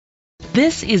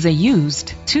This is a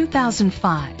used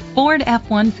 2005 Ford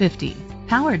F-150,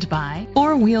 powered by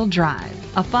four-wheel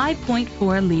drive, a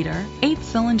 5.4-liter,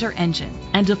 8-cylinder engine,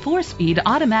 and a 4-speed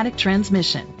automatic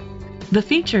transmission. The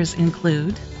features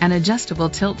include an adjustable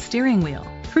tilt steering wheel,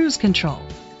 cruise control,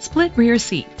 split rear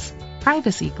seats,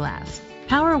 privacy glass,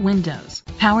 power windows,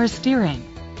 power steering,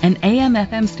 an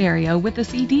AM/FM stereo with a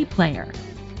CD player.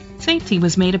 Safety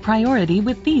was made a priority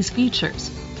with these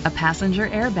features: a passenger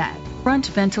airbag, front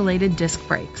ventilated disc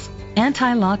brakes,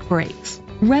 anti-lock brakes.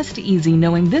 Rest easy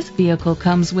knowing this vehicle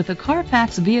comes with a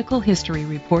Carfax Vehicle History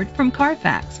Report from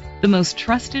Carfax, the most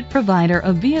trusted provider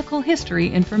of vehicle history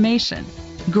information.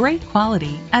 Great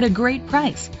quality at a great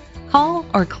price. Call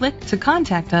or click to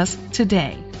contact us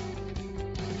today.